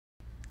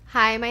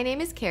Hi, my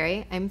name is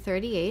Carrie. I'm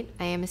 38.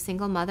 I am a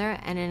single mother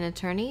and an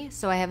attorney,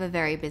 so I have a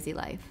very busy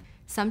life.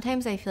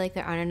 Sometimes I feel like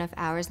there aren't enough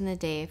hours in the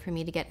day for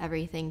me to get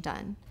everything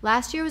done.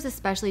 Last year was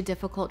especially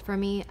difficult for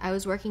me. I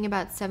was working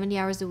about 70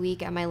 hours a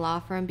week at my law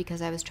firm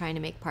because I was trying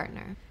to make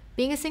partner.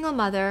 Being a single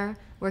mother,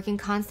 working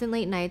constant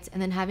late nights,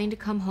 and then having to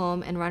come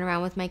home and run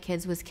around with my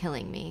kids was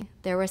killing me.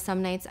 There were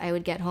some nights I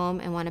would get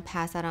home and want to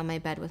pass out on my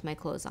bed with my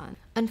clothes on.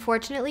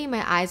 Unfortunately,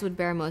 my eyes would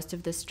bear most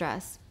of the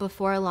stress.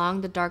 Before long,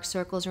 the dark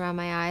circles around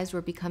my eyes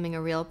were becoming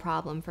a real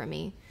problem for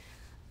me.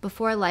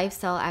 Before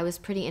LifeCell, I was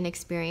pretty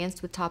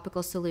inexperienced with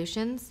topical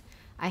solutions.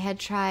 I had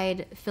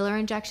tried filler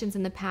injections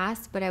in the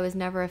past, but I was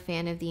never a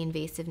fan of the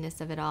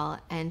invasiveness of it all,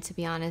 and to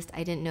be honest,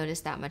 I didn't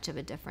notice that much of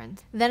a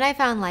difference. Then I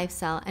found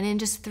LifeCell, and in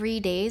just 3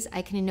 days,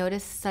 I can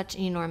notice such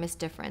an enormous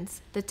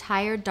difference. The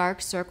tired,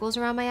 dark circles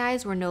around my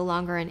eyes were no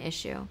longer an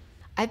issue.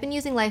 I've been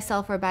using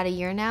LifeCell for about a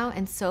year now,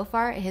 and so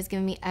far, it has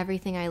given me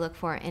everything I look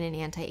for in an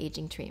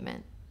anti-aging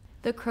treatment.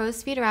 The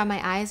crow's feet around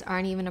my eyes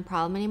aren't even a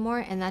problem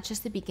anymore, and that's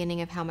just the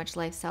beginning of how much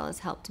LifeCell has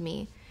helped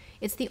me.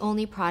 It's the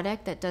only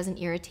product that doesn't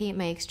irritate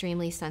my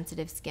extremely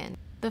sensitive skin.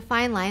 The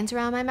fine lines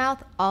around my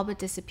mouth all but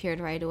disappeared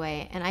right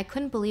away, and I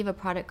couldn't believe a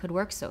product could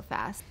work so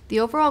fast. The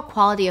overall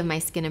quality of my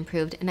skin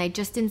improved, and I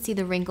just didn't see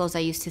the wrinkles I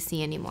used to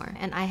see anymore,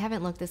 and I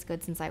haven't looked this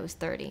good since I was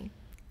 30.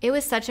 It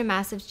was such a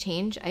massive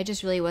change, I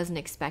just really wasn't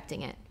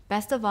expecting it.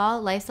 Best of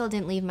all, LifeCell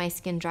didn't leave my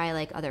skin dry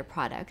like other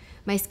products.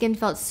 My skin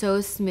felt so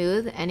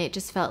smooth, and it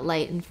just felt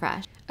light and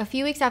fresh. A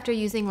few weeks after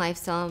using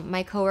LifeCell,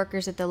 my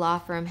coworkers at the law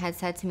firm had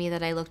said to me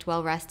that I looked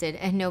well rested,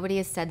 and nobody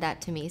has said that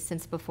to me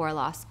since before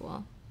law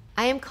school.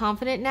 I am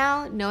confident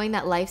now, knowing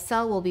that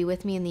LifeCell will be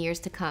with me in the years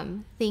to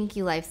come. Thank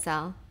you,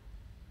 LifeCell.